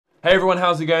Hey everyone,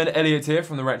 how's it going? Elliot here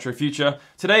from the Retro Future.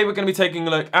 Today we're going to be taking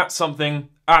a look at something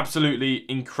absolutely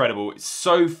incredible. It's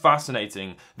so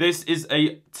fascinating. This is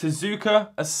a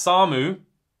Tezuka Osamu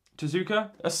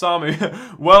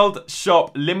World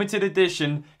Shop Limited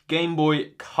Edition Game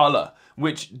Boy Color,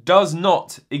 which does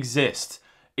not exist.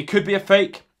 It could be a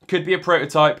fake, could be a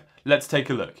prototype. Let's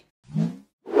take a look.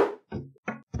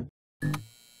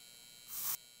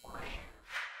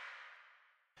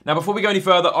 Now before we go any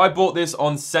further, I bought this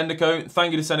on Sendico.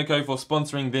 Thank you to Sendico for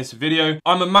sponsoring this video.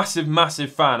 I'm a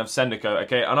massive fan of Sendico,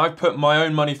 okay? And I've put my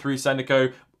own money through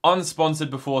Sendico, unsponsored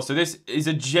before, so this is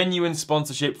a genuine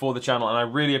sponsorship for the channel and I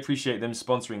really appreciate them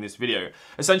sponsoring this video.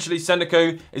 Essentially,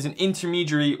 Sendico is an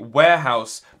intermediary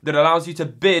warehouse that allows you to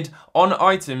bid on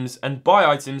items and buy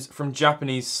items from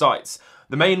Japanese sites.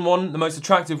 The main one, the most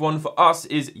attractive one for us,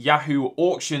 is Yahoo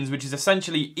Auctions, which is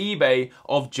essentially eBay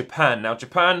of Japan. Now,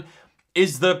 Japan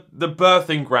is the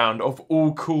birthing ground of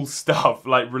all cool stuff,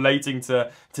 like relating to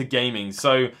gaming.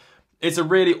 So it's a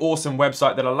really awesome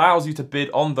website that allows you to bid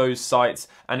on those sites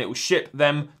and it will ship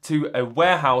them to a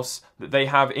warehouse that they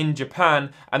have in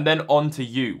Japan and then on to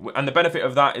you. And the benefit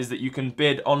of that is that you can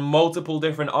bid on multiple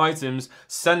different items,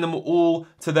 send them all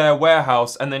to their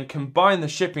warehouse and then combine the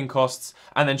shipping costs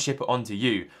and then ship it on to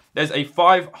you. There's a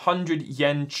 500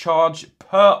 yen charge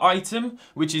per item,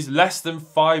 which is less than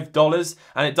 $5,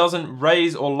 and it doesn't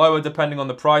raise or lower depending on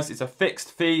the price. It's a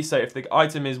fixed fee, so if the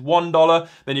item is $1,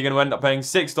 then you're going to end up paying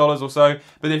 $6 or so,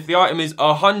 but if the item is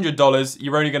 $100,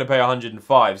 you're only going to pay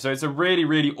 $105. So it's a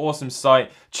really awesome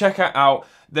site. Check it out.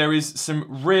 There is some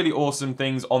really awesome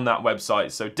things on that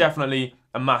website, so definitely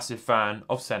a massive fan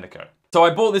of Sendico. So I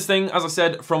bought this thing, as I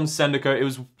said, from Sendico. It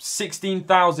was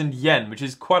 16,000 yen, which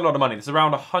is quite a lot of money. It's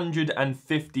around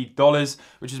 $150,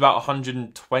 which is about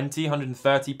 120,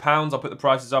 130 pounds. I'll put the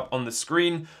prices up on the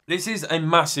screen. This is a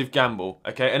massive gamble,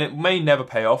 okay? And it may never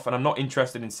pay off, and I'm not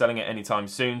interested in selling it anytime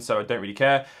soon, so I don't really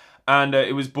care. And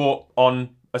it was bought on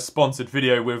a sponsored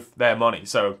video with their money,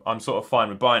 so I'm sort of fine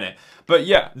with buying it. But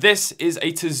yeah, this is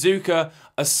a Tezuka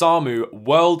Osamu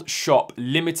World Shop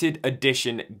Limited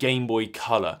Edition Game Boy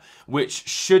Color, which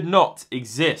should not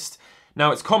exist.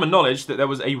 Now, it's common knowledge that there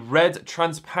was a red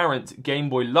transparent Game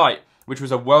Boy Light, which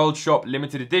was a World Shop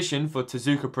Limited Edition for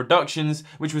Tezuka Productions,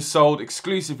 which was sold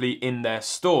exclusively in their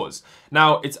stores.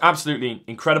 Now, it's absolutely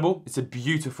incredible. It's a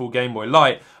beautiful Game Boy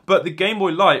Light, but the Game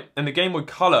Boy Light and the Game Boy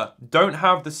Color don't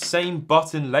have the same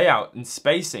button layout and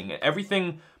spacing.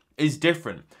 Everything is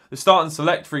different. The Start and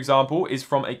Select, for example, is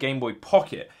from a Game Boy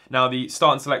Pocket. Now, the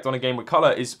Start and Select on a Game Boy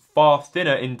Color is far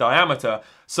thinner in diameter,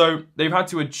 so they've had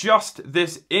to adjust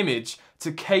this image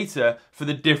to cater for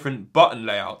the different button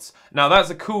layouts. Now,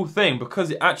 that's a cool thing because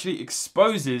it actually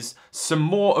exposes some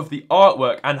more of the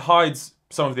artwork and hides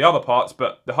some of the other parts,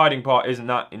 but the hiding part isn't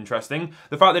that interesting.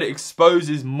 The fact that it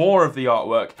exposes more of the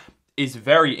artwork is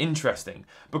very interesting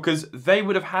because they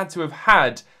would have had to have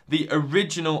had the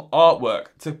original artwork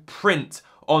to print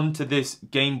onto this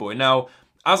Game Boy. Now,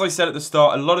 as I said at the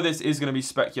start, a lot of this is going to be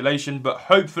speculation, but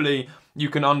hopefully you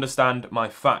can understand my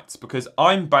facts because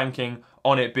I'm banking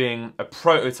on it being a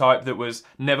prototype that was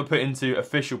never put into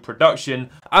official production.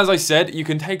 As I said, you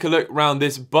can take a look around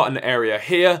this button area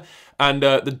here, and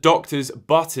the Doctor's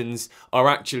buttons are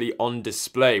actually on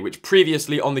display, which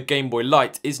previously on the Game Boy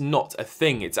Light is not a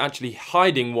thing. It's actually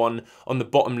hiding one on the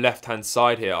bottom left-hand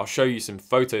side here. I'll show you some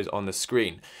photos on the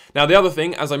screen. Now, the other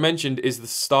thing, as I mentioned, is the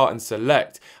Start and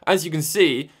Select. As you can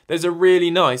see, there's a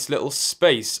really nice little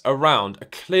space around, a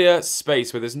clear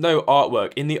space where there's no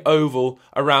artwork in the oval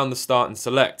around the Start and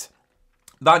Select.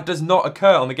 That does not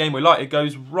occur on the Game Boy Light. It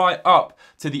goes right up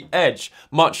to the edge,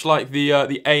 much like the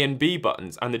A and B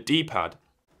buttons and the D-pad.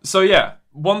 So yeah,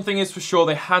 one thing is for sure,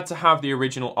 they had to have the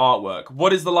original artwork.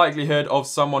 What is the likelihood of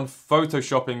someone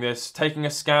photoshopping this, taking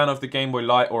a scan of the Game Boy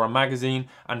Light or a magazine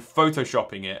and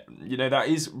photoshopping it? You know, that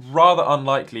is rather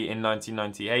unlikely in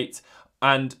 1998.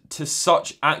 And to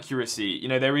such accuracy, you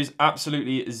know, there is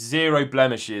absolutely zero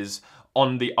blemishes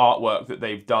on the artwork that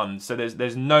they've done. So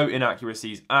there's no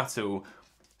inaccuracies at all.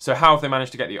 So how have they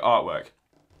managed to get the artwork?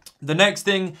 The next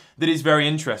thing that is very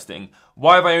interesting,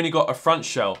 why have I only got a front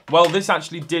shell? Well, this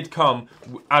actually did come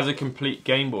as a complete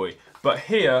Game Boy, but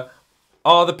here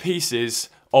are the pieces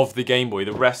of the Game Boy,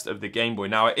 the rest of the Game Boy.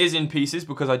 Now, it is in pieces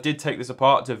because I did take this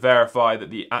apart to verify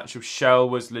that the actual shell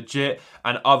was legit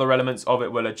and other elements of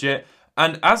it were legit.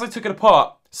 And as I took it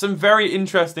apart, some very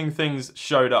interesting things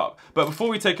showed up. But before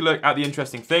we take a look at the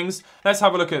interesting things, let's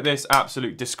have a look at this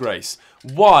absolute disgrace.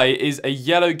 Why is a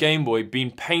yellow Game Boy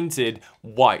being painted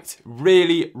white?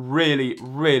 Really, really,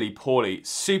 really poorly.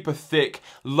 Super thick,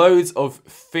 loads of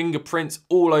fingerprints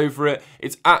all over it.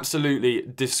 It's absolutely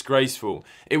disgraceful.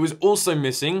 It was also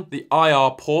missing the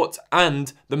IR port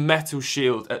and the metal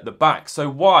shield at the back. So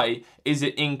why is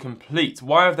it incomplete?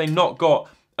 Why have they not got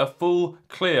a full,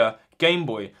 clear Game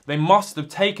Boy? They must have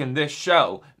taken this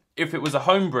shell. If it was a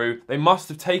homebrew, they must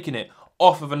have taken it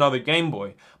off of another Game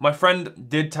Boy. My friend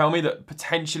did tell me that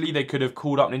potentially they could have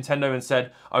called up Nintendo and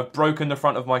said, I've broken the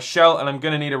front of my shell and I'm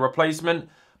going to need a replacement.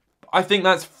 I think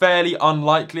that's fairly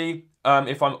unlikely.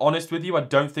 If I'm honest with you, I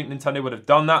don't think Nintendo would have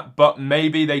done that, but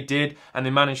maybe they did and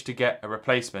they managed to get a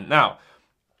replacement. Now,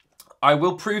 I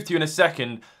will prove to you in a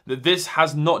second that this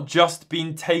has not just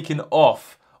been taken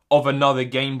off of another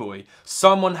Game Boy.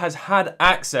 Someone has had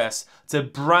access to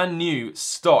brand new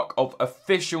stock of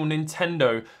official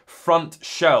Nintendo front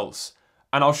shells.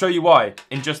 And I'll show you why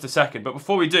in just a second. But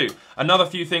before we do, another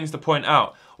few things to point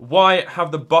out. Why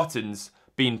have the buttons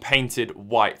been painted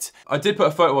white? I did put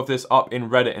a photo of this up in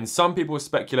Reddit, and some people were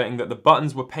speculating that the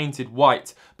buttons were painted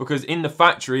white because in the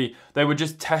factory, they were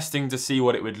just testing to see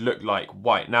what it would look like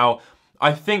white. Now,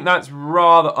 I think that's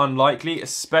rather unlikely,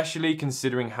 especially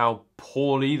considering how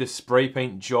poorly the spray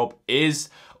paint job is.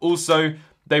 Also,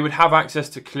 they would have access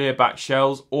to clear back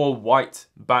shells or white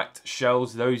backed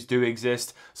shells. Those do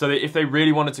exist. So that if they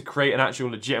really wanted to create an actual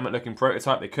legitimate looking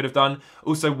prototype, they could have done.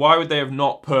 Also, why would they have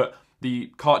not put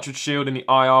the cartridge shield and the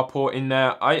IR port in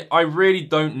there? I really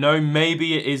don't know.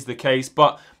 Maybe it is the case,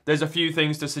 but there's a few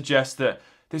things to suggest that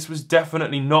this was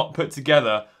definitely not put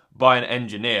together by an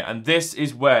engineer, and this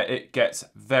is where it gets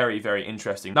very, very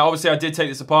interesting. Now, obviously, I did take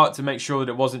this apart to make sure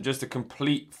that it wasn't just a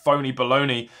complete phony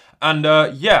baloney, and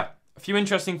yeah, a few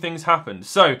interesting things happened.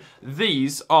 So,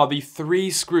 these are the 3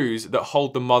 screws that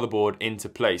hold the motherboard into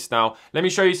place. Now, let me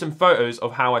show you some photos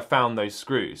of how I found those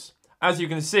screws. As you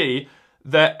can see,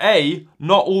 they're A,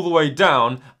 not all the way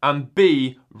down, and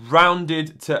B,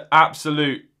 rounded to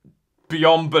absolute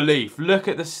beyond belief. Look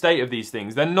at the state of these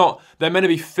things. They're meant to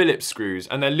be Phillips screws,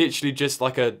 and they're literally just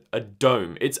like a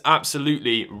dome. It's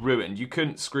absolutely ruined. You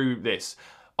couldn't screw this.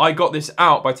 I got this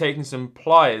out by taking some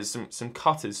pliers, some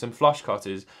cutters, some flush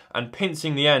cutters, and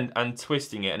pinching the end and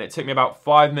twisting it, and it took me about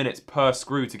 5 minutes per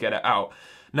screw to get it out.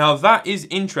 Now that is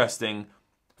interesting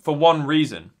for one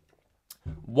reason.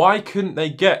 Why couldn't they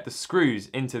get the screws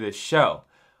into this shell?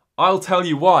 I'll tell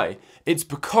you why. It's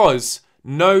because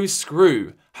no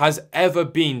screw has ever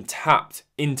been tapped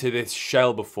into this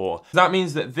shell before. That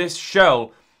means that this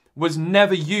shell was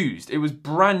never used. It was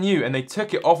brand new, and they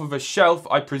took it off of a shelf,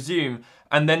 I presume,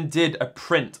 and then did a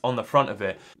print on the front of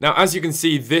it. Now, as you can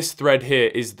see, this thread here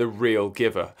is the real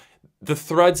giver. The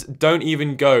threads don't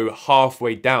even go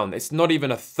halfway down. It's not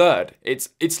even a third.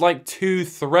 It's like 2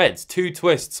 threads, 2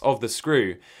 twists of the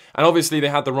screw. And obviously they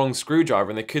had the wrong screwdriver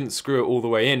and they couldn't screw it all the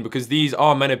way in because these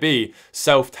are meant to be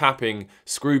self-tapping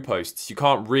screw posts. You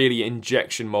can't really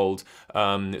injection mold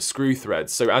screw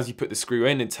threads. So as you put the screw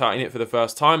in and tighten it for the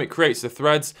first time, it creates the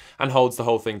threads and holds the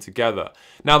whole thing together.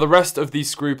 Now the rest of these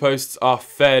screw posts are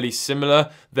fairly similar.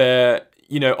 They're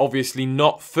obviously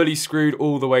not fully screwed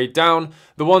all the way down.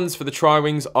 The ones for the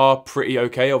tri-wings are pretty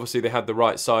okay. Obviously they had the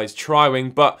right size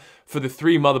tri-wing, but for the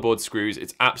 3 motherboard screws,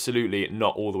 it's absolutely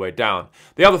not all the way down.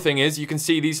 The other thing is, you can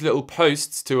see these little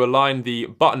posts to align the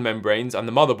button membranes and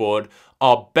the motherboard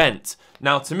are bent.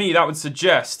 Now, to me, that would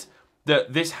suggest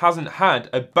that this hasn't had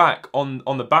a back on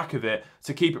the back of it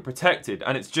to keep it protected,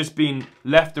 and it's just been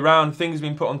left around, things have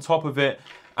been put on top of it,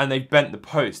 and they've bent the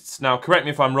posts. Now, correct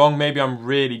me if I'm wrong, maybe I'm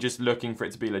really just looking for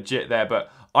it to be legit there, but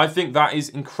I think that is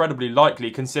incredibly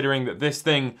likely considering that this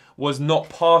thing was not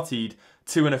partied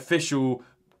to an official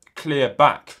clear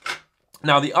back.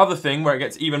 Now, the other thing where it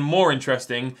gets even more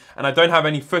interesting, and I don't have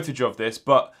any footage of this,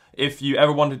 but if you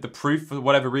ever wanted the proof for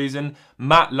whatever reason,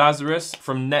 Matt Lazarus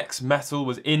from Next Metal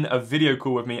was in a video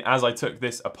call with me as I took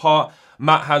this apart.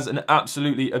 Matt has an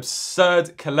absolutely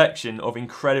absurd collection of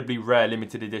incredibly rare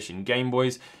limited edition Game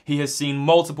Boys. He has seen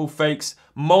multiple fakes,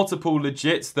 multiple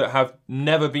legits that have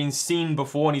never been seen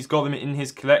before, and he's got them in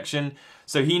his collection.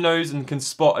 So he knows and can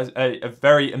spot a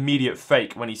very immediate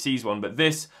fake when he sees one, but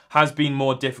this has been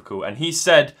more difficult. And he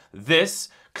said this,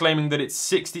 claiming that it's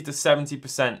 60 to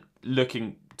 70%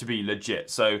 looking to be legit.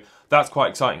 So that's quite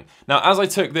exciting. Now, as I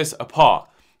took this apart,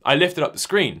 I lifted up the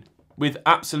screen with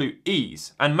absolute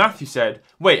ease. And Matthew said,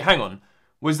 wait, hang on.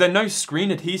 Was there no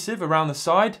screen adhesive around the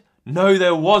side? No,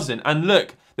 there wasn't. And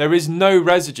look, there is no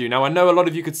residue. Now, I know a lot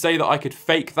of you could say that I could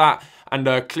fake that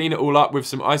and clean it all up with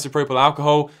some isopropyl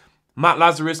alcohol. Matt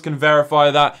Lazarus can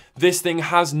verify that this thing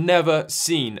has never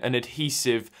seen an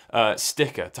adhesive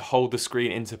sticker to hold the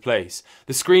screen into place.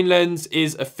 The screen lens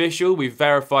is official, we've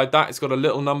verified that. It's got a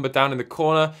little number down in the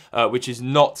corner, which is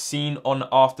not seen on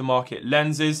aftermarket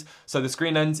lenses. So the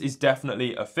screen lens is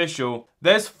definitely official.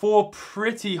 There's 4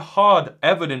 pretty hard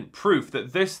evident proof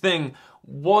that this thing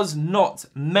was not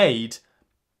made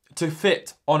to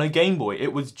fit on a Game Boy.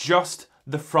 It was just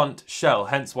the front shell,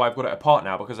 hence why I've got it apart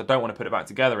now, because I don't want to put it back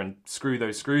together and screw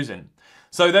those screws in.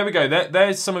 So there we go,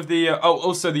 there's some of the,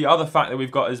 also the other fact that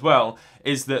we've got as well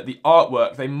is that the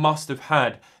artwork, they must have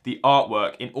had the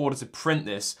artwork in order to print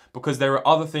this, because there are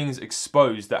other things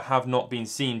exposed that have not been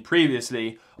seen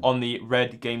previously on the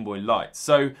red Game Boy lights.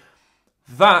 So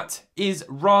that is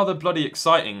rather bloody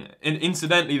exciting. And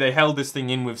incidentally, they held this thing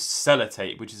in with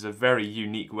sellotape, which is a very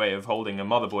unique way of holding a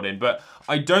motherboard in, but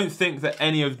I don't think that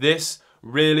any of this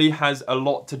really has a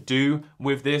lot to do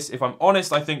with this. If I'm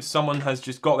honest, I think someone has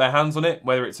just got their hands on it,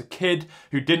 whether it's a kid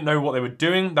who didn't know what they were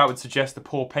doing, that would suggest the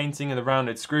poor painting and the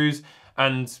rounded screws,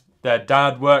 and their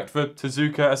dad worked for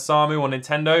Tezuka Osamu on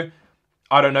Nintendo.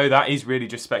 I don't know, that is really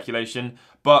just speculation,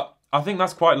 but I think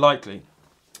that's quite likely.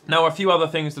 Now, a few other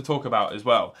things to talk about as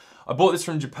well. I bought this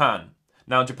from Japan.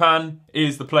 Now, Japan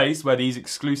is the place where these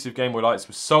exclusive Game Boy lights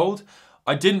were sold.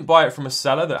 I didn't buy it from a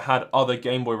seller that had other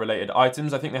Game Boy related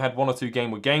items. I think they had 1 or 2 Game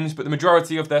Boy games, but the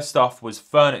majority of their stuff was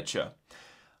furniture.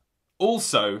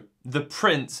 Also, the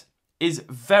print is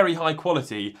very high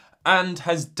quality and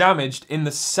has damaged in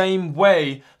the same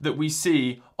way that we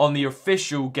see on the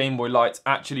official Game Boy lights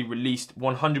actually released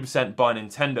 100% by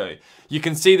Nintendo. You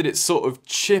can see that it's sort of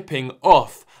chipping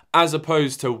off as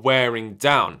opposed to wearing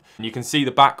down. You can see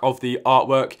the back of the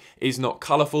artwork is not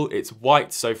colourful, it's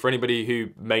white, so for anybody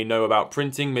who may know about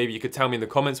printing, maybe you could tell me in the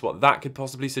comments what that could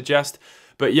possibly suggest.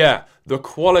 But yeah, the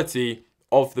quality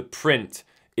of the print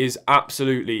is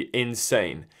absolutely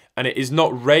insane. And it is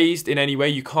not raised in any way,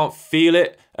 you can't feel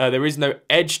it, there is no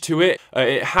edge to it.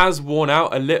 It has worn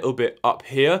out a little bit up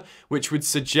here, which would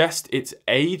suggest its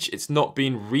age, it's not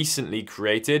been recently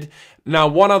created. Now,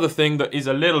 one other thing that is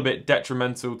a little bit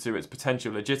detrimental to its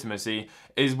potential legitimacy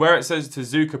is where it says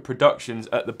Tezuka Productions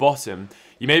at the bottom,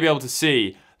 you may be able to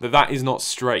see that that is not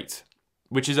straight,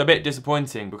 which is a bit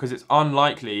disappointing because it's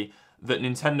unlikely that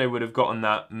Nintendo would have gotten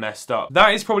that messed up.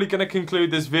 That is probably going to conclude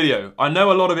this video. I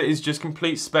know a lot of it is just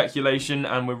complete speculation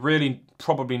and we're really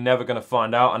probably never going to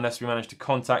find out unless we manage to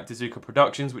contact Tezuka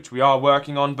Productions, which we are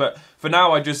working on, but for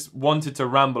now I just wanted to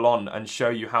ramble on and show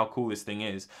you how cool this thing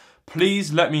is.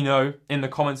 Please let me know in the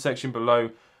comment section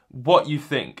below what you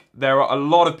think. There are a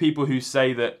lot of people who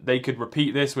say that they could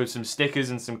repeat this with some stickers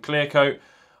and some clear coat.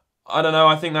 I don't know,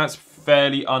 I think that's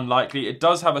fairly unlikely. It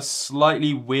does have a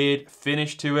slightly weird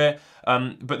finish to it,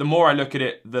 but the more I look at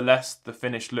it, the less the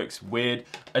finish looks weird.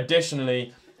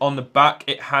 Additionally, on the back,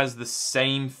 it has the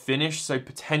same finish, so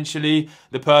potentially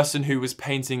the person who was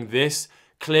painting this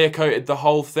clear-coated the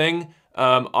whole thing.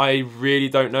 I really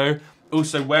don't know.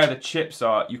 Also, where the chips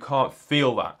are, you can't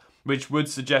feel that, which would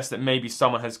suggest that maybe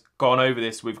someone has gone over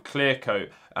this with clear coat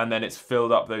and then it's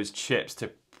filled up those chips to,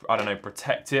 I don't know,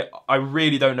 protect it. I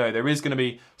really don't know. There is going to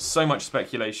be so much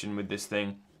speculation with this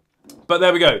thing. But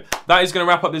there we go. That is going to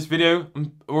wrap up this video. I've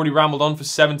already rambled on for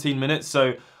 17 minutes,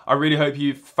 so I really hope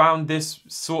you found this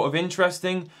sort of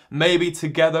interesting. Maybe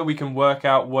together we can work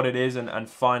out what it is and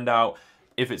find out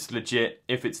if it's legit,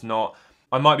 if it's not.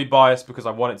 I might be biased because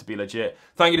I want it to be legit.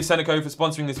 Thank you to Seneco for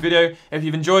sponsoring this video. If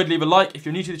you've enjoyed, leave a like. If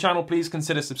you're new to the channel, please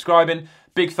consider subscribing.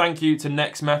 Big thank you to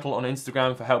Next Metal on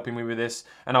Instagram for helping me with this,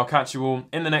 and I'll catch you all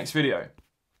in the next video.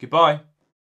 Goodbye.